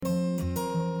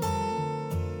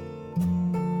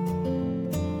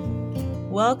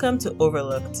Welcome to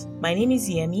Overlooked. My name is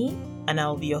Yemi, and I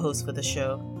will be your host for the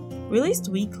show. Released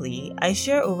weekly, I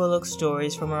share overlooked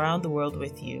stories from around the world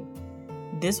with you.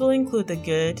 This will include the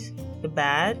good, the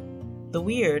bad, the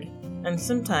weird, and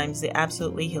sometimes the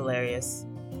absolutely hilarious.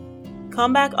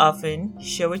 Come back often,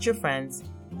 share with your friends,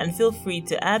 and feel free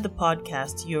to add the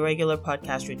podcast to your regular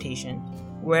podcast rotation,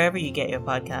 wherever you get your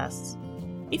podcasts.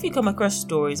 If you come across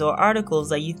stories or articles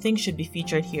that you think should be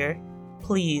featured here,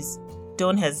 please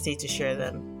don't hesitate to share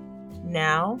them.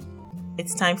 Now,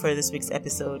 it's time for this week's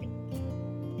episode.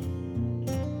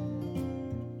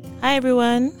 Hi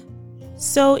everyone!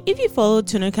 So if you followed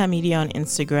Tunuka Media on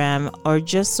Instagram or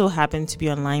just so happened to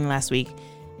be online last week,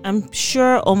 I'm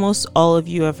sure almost all of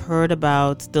you have heard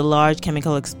about the large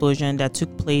chemical explosion that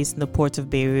took place in the port of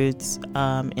Beirut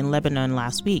in Lebanon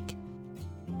last week.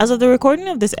 As of the recording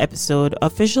of this episode,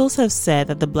 officials have said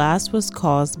that the blast was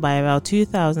caused by about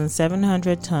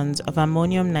 2,700 tons of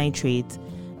ammonium nitrate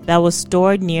that was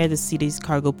stored near the city's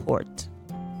cargo port.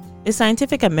 The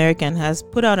Scientific American has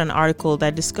put out an article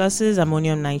that discusses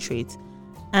ammonium nitrate,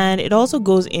 and it also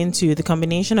goes into the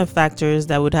combination of factors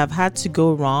that would have had to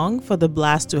go wrong for the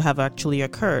blast to have actually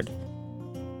occurred.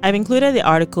 I've included the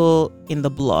article in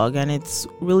the blog, and it's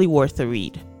really worth a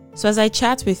read. So as I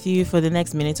chat with you for the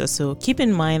next minute or so, keep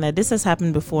in mind that this has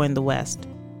happened before in the West.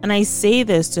 And I say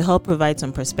this to help provide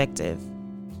some perspective.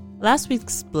 Last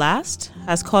week's blast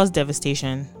has caused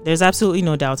devastation. There's absolutely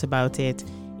no doubt about it.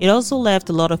 It also left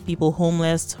a lot of people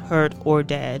homeless, hurt, or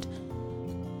dead.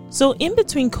 So in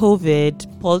between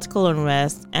COVID, political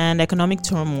unrest, and economic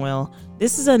turmoil,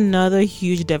 this is another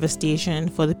huge devastation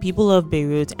for the people of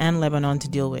Beirut and Lebanon to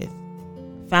deal with.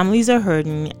 Families are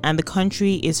hurting, and the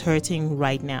country is hurting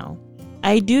right now.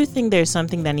 I do think there's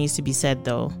something that needs to be said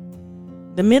though.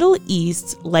 The Middle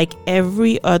East, like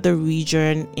every other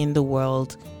region in the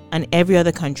world and every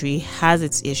other country, has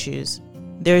its issues.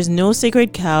 There is no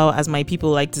sacred cow, as my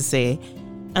people like to say.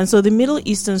 And so the Middle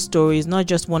Eastern story is not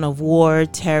just one of war,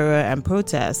 terror, and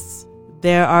protests.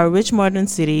 There are rich modern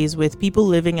cities with people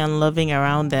living and loving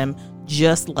around them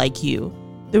just like you.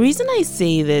 The reason I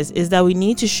say this is that we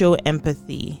need to show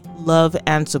empathy, love,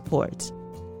 and support.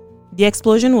 The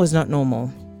explosion was not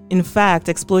normal. In fact,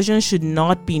 explosions should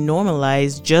not be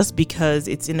normalized just because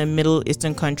it's in a Middle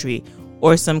Eastern country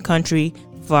or some country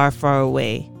far, far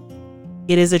away.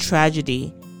 It is a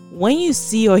tragedy. When you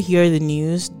see or hear the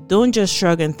news, don't just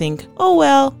shrug and think, oh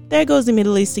well, there goes the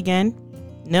Middle East again.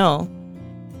 No.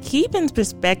 Keep in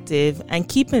perspective and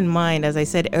keep in mind, as I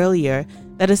said earlier,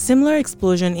 that a similar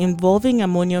explosion involving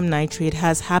ammonium nitrate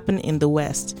has happened in the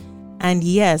West. And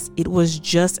yes, it was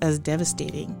just as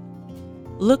devastating.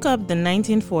 Look up the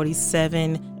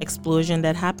 1947 explosion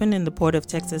that happened in the port of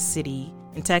Texas City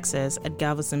in Texas at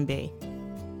Galveston Bay.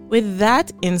 With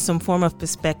that in some form of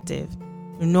perspective,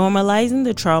 normalizing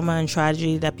the trauma and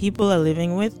tragedy that people are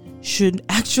living with should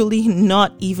actually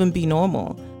not even be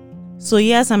normal. So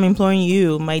yes, I'm imploring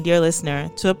you, my dear listener,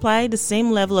 to apply the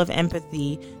same level of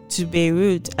empathy to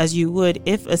Beirut as you would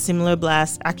if a similar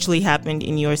blast actually happened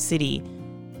in your city,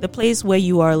 the place where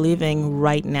you are living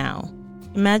right now.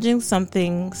 Imagine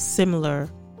something similar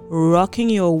rocking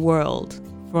your world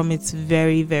from its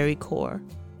very, very core.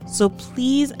 So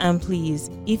please and please,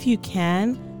 if you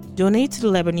can, donate to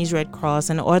the Lebanese Red Cross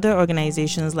and other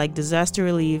organizations like Disaster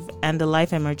Relief and the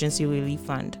Life Emergency Relief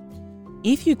Fund.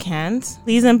 If you can't,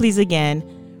 please and please again,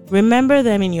 remember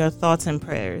them in your thoughts and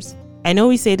prayers. I know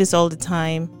we say this all the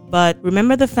time, but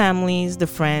remember the families, the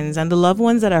friends, and the loved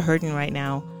ones that are hurting right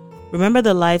now. Remember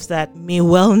the lives that may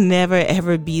well never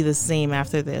ever be the same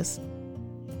after this.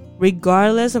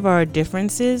 Regardless of our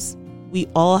differences, we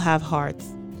all have hearts,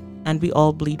 and we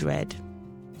all bleed red.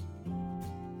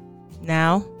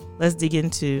 Now, let's dig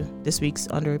into this week's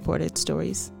underreported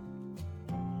stories.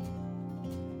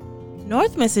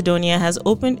 North Macedonia has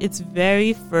opened its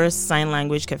very first sign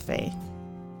language cafe.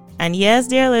 And yes,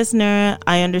 dear listener,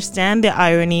 I understand the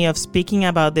irony of speaking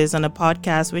about this on a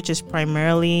podcast which is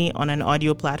primarily on an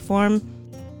audio platform.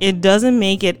 It doesn't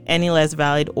make it any less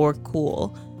valid or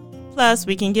cool. Plus,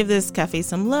 we can give this cafe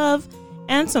some love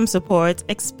and some support,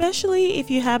 especially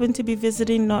if you happen to be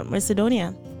visiting North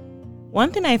Macedonia.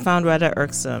 One thing I found rather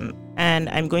irksome, and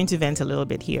I'm going to vent a little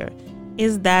bit here,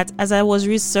 is that as I was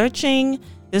researching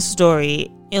this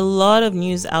story, a lot of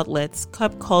news outlets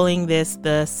kept calling this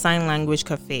the Sign Language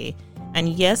Cafe. And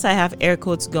yes, I have air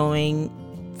quotes going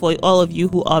for all of you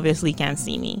who obviously can't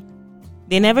see me.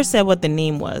 They never said what the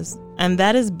name was, and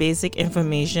that is basic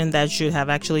information that should have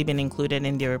actually been included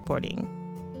in their reporting.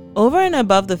 Over and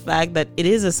above the fact that it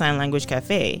is a sign language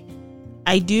cafe,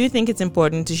 I do think it's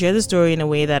important to share the story in a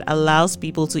way that allows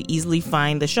people to easily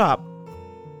find the shop.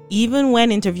 Even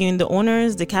when interviewing the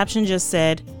owners, the caption just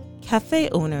said, "Cafe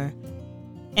owner."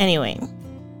 Anyway,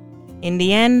 in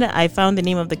the end, I found the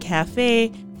name of the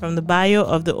cafe from the bio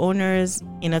of the owners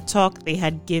in a talk they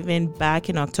had given back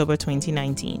in October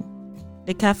 2019.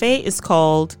 The cafe is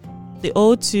called the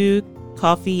O2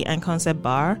 Coffee and Concept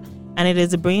Bar, and it is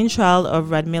the brainchild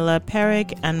of Radmila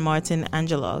Perik and Martin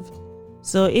Angelov.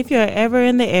 So if you're ever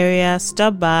in the area,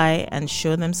 stop by and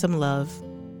show them some love.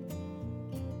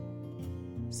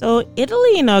 So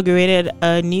Italy inaugurated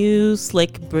a new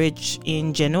slick bridge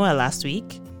in Genoa last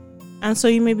week. And so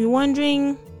you may be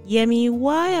wondering, Yemi,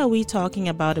 why are we talking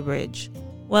about a bridge?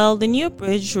 Well, the new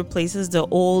bridge replaces the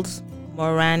old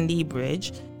Morandi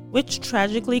Bridge, which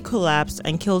tragically collapsed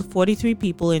and killed 43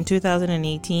 people in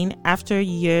 2018 after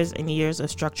years and years of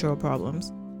structural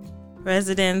problems.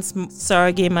 President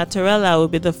Sergei Mattarella will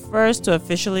be the first to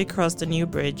officially cross the new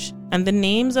bridge, and the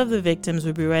names of the victims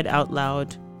will be read out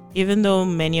loud, even though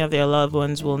many of their loved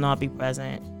ones will not be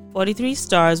present. 43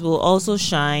 stars will also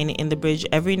shine in the bridge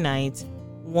every night,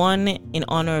 one in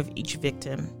honor of each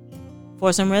victim.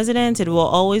 For some residents, it will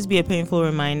always be a painful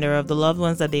reminder of the loved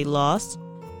ones that they lost,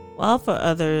 while for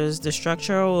others, the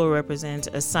structure will represent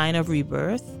a sign of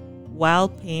rebirth while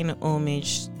paying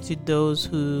homage to those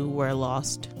who were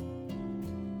lost.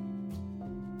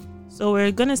 So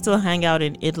we're going to still hang out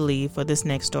in Italy for this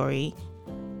next story.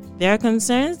 There are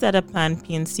concerns that a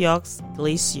Pensiox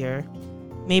glacier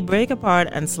may break apart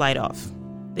and slide off.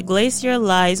 The glacier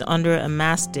lies under a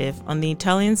mastiff on the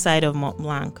Italian side of Mont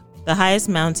Blanc, the highest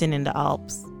mountain in the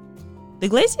Alps. The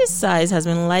glacier's size has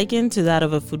been likened to that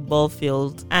of a football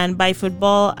field, and by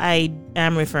football, I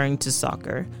am referring to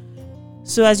soccer.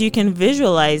 So as you can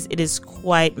visualize, it is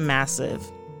quite massive.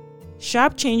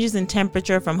 Sharp changes in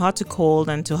temperature from hot to cold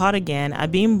and to hot again are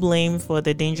being blamed for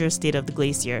the dangerous state of the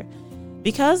glacier.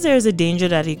 Because there is a danger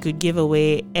that it could give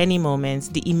away any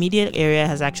moment, the immediate area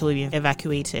has actually been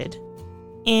evacuated.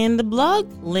 In the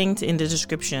blog linked in the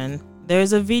description, there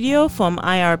is a video from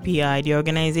IRPI, the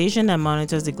organization that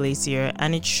monitors the glacier,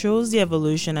 and it shows the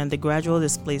evolution and the gradual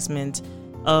displacement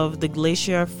of the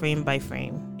glacier frame by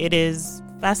frame. It is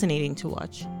fascinating to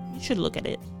watch. You should look at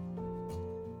it.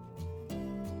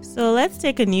 So let's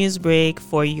take a news break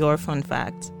for your fun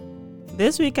fact.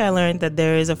 This week I learned that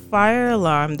there is a fire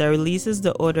alarm that releases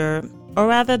the odor, or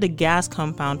rather the gas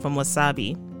compound from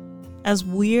wasabi. As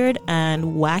weird and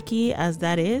wacky as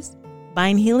that is, by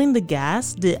inhaling the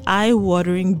gas, the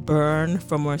eye-watering burn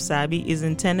from wasabi is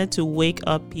intended to wake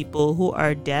up people who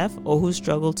are deaf or who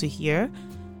struggle to hear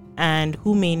and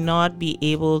who may not be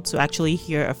able to actually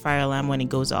hear a fire alarm when it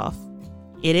goes off.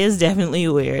 It is definitely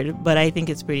weird, but I think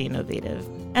it's pretty innovative.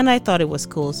 And I thought it was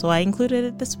cool, so I included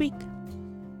it this week.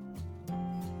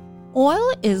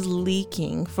 Oil is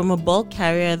leaking from a bulk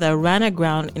carrier that ran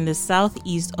aground in the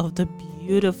southeast of the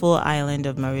beautiful island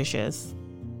of Mauritius.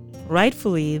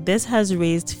 Rightfully, this has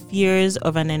raised fears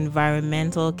of an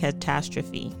environmental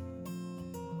catastrophe.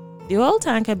 The oil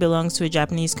tanker belongs to a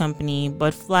Japanese company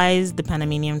but flies the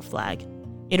Panamanian flag.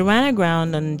 It ran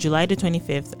aground on July the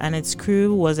 25th and its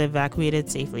crew was evacuated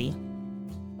safely.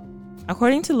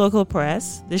 According to local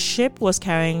press, the ship was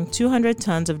carrying 200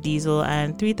 tons of diesel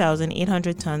and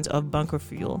 3,800 tons of bunker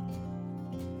fuel.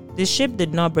 The ship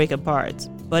did not break apart,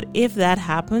 but if that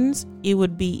happens, it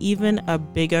would be even a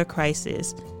bigger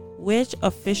crisis, which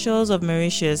officials of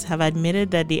Mauritius have admitted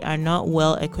that they are not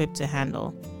well equipped to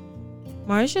handle.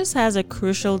 Mauritius has a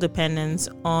crucial dependence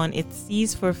on its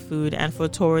seas for food and for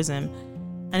tourism,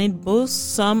 and it boasts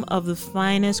some of the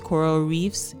finest coral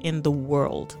reefs in the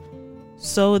world.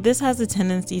 So this has a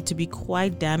tendency to be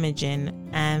quite damaging,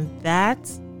 and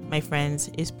that, my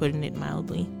friends, is putting it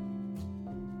mildly.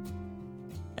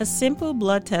 A simple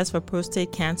blood test for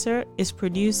prostate cancer is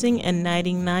producing a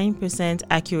 99%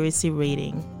 accuracy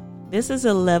rating. This is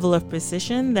a level of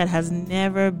precision that has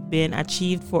never been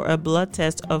achieved for a blood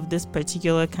test of this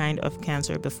particular kind of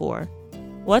cancer before.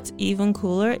 What's even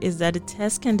cooler is that the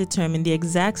test can determine the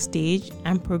exact stage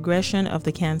and progression of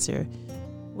the cancer,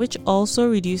 which also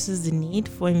reduces the need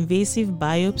for invasive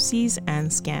biopsies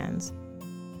and scans.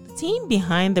 The team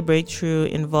behind the breakthrough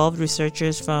involved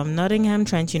researchers from Nottingham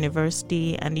Trent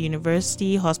University and the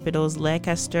University Hospitals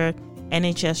Leicester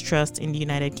NHS Trust in the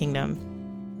United Kingdom.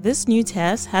 This new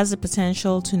test has the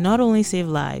potential to not only save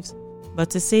lives, but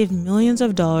to save millions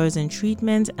of dollars in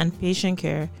treatment and patient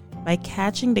care by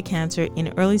catching the cancer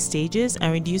in early stages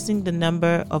and reducing the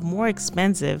number of more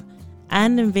expensive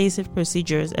and invasive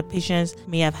procedures a patient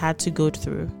may have had to go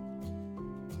through.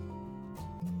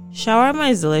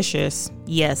 Shawarma is delicious.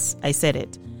 Yes, I said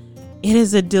it. It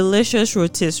is a delicious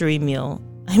rotisserie meal.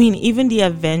 I mean, even the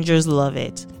Avengers love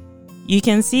it. You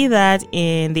can see that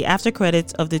in the after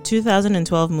credits of the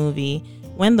 2012 movie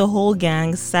when the whole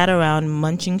gang sat around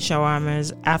munching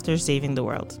shawarmas after saving the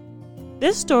world.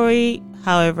 This story,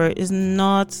 however, is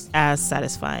not as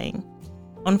satisfying.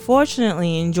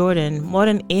 Unfortunately, in Jordan, more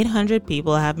than 800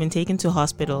 people have been taken to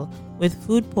hospital with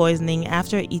food poisoning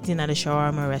after eating at a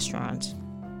shawarma restaurant.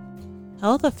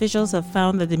 Health officials have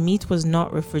found that the meat was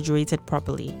not refrigerated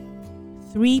properly.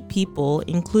 3 people,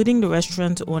 including the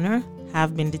restaurant owner,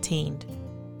 have been detained.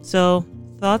 So,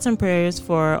 thoughts and prayers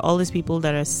for all these people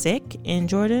that are sick in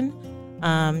Jordan.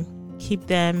 Keep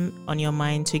them on your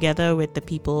mind together with the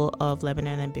people of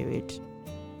Lebanon and Beirut.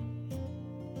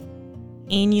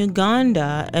 In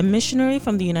Uganda, a missionary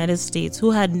from the United States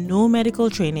who had no medical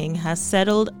training has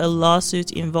settled a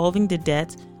lawsuit involving the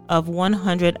death of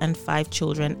 105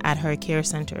 children at her care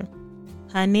center.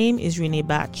 Her name is Renee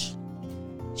Bach.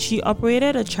 She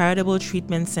operated a charitable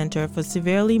treatment center for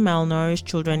severely malnourished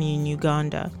children in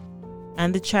Uganda,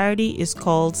 and the charity is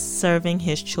called Serving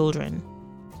His Children.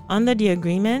 Under the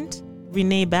agreement,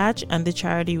 Renee Bach and the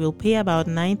charity will pay about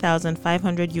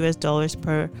 $9,500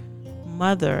 per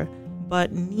mother,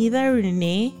 but neither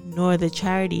Renee nor the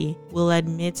charity will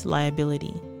admit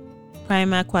liability.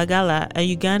 Prima Kwagala,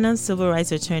 a Ugandan civil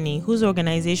rights attorney whose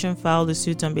organization filed a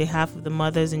suit on behalf of the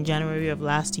mothers in January of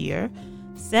last year,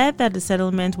 said that the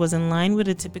settlement was in line with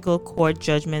the typical court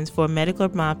judgments for medical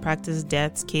malpractice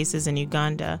deaths cases in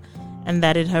Uganda, and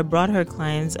that it had brought her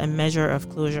clients a measure of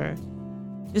closure.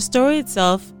 The story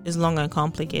itself is long and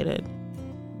complicated,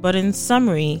 but in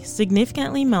summary,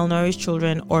 significantly malnourished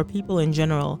children or people in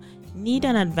general need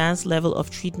an advanced level of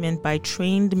treatment by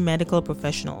trained medical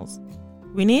professionals.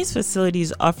 Renee's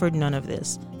facilities offered none of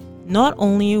this. Not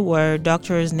only were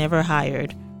doctors never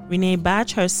hired, Renee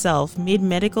Bach herself made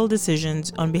medical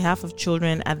decisions on behalf of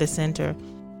children at the center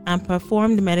and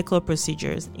performed medical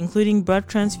procedures, including blood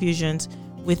transfusions,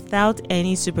 without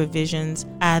any supervisions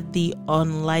at the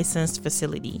unlicensed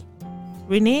facility.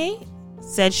 Renee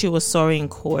said she was sorry in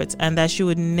court and that she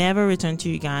would never return to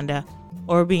Uganda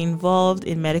or be involved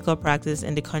in medical practice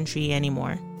in the country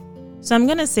anymore. So I'm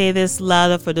going to say this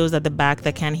louder for those at the back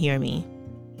that can't hear me.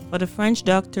 For the French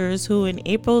doctors who in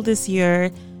April this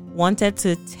year wanted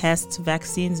to test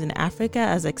vaccines in Africa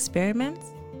as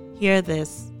experiments, hear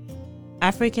this.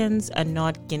 Africans are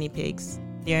not guinea pigs.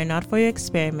 They are not for your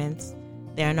experiments.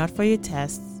 They are not for your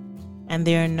tests. And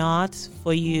they are not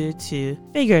for you to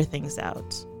figure things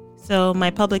out. So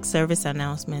my public service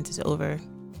announcement is over.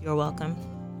 You're welcome.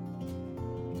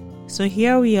 So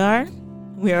here we are.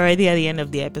 We're already at the end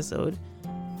of the episode.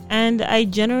 And I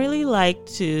generally like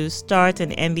to start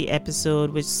and end the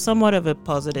episode with somewhat of a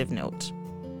positive note.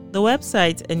 The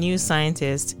website A New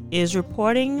Scientist is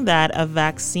reporting that a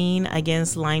vaccine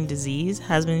against Lyme disease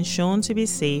has been shown to be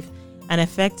safe and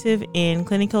effective in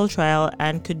clinical trial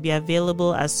and could be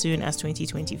available as soon as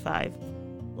 2025.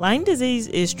 Lyme disease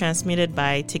is transmitted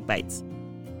by tick bites.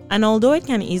 And although it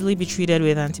can easily be treated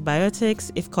with antibiotics,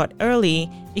 if caught early,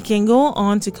 it can go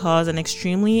on to cause an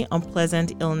extremely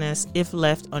unpleasant illness if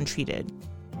left untreated.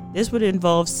 This would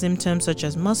involve symptoms such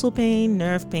as muscle pain,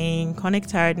 nerve pain, chronic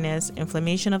tiredness,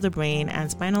 inflammation of the brain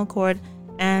and spinal cord,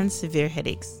 and severe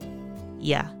headaches.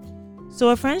 Yeah. So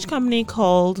a French company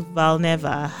called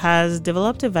Valneva has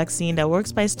developed a vaccine that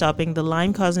works by stopping the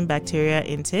Lyme-causing bacteria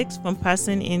in ticks from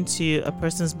passing into a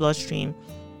person's bloodstream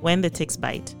when the ticks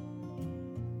bite.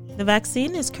 The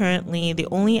vaccine is currently the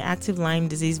only active Lyme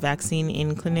disease vaccine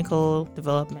in clinical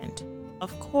development.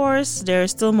 Of course, there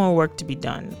is still more work to be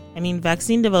done.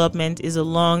 Vaccine development is a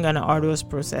long and arduous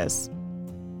process.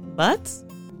 But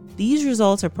these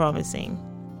results are promising,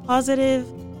 positive,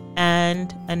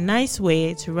 and a nice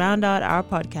way to round out our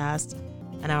podcast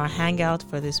and our hangout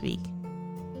for this week.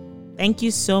 Thank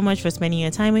you so much for spending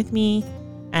your time with me,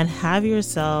 and have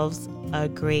yourselves a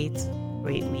great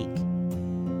week.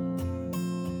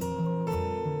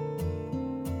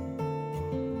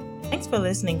 Thanks for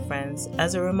listening, friends.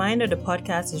 As a reminder, the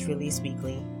podcast is released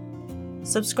weekly.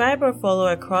 Subscribe or follow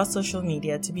across social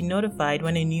media to be notified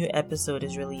when a new episode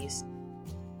is released.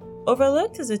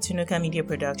 Overlooked is a Tunuka Media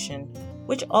production,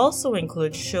 which also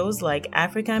includes shows like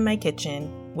Africa in My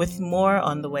Kitchen, with more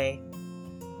on the way.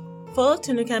 Follow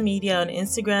Tunuka Media on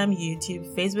Instagram, YouTube,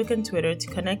 Facebook, and Twitter to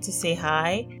connect to say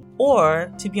hi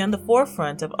or to be on the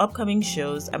forefront of upcoming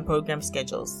shows and program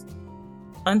schedules.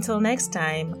 Until next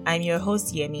time, I'm your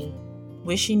host Yemi,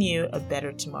 wishing you a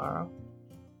better tomorrow.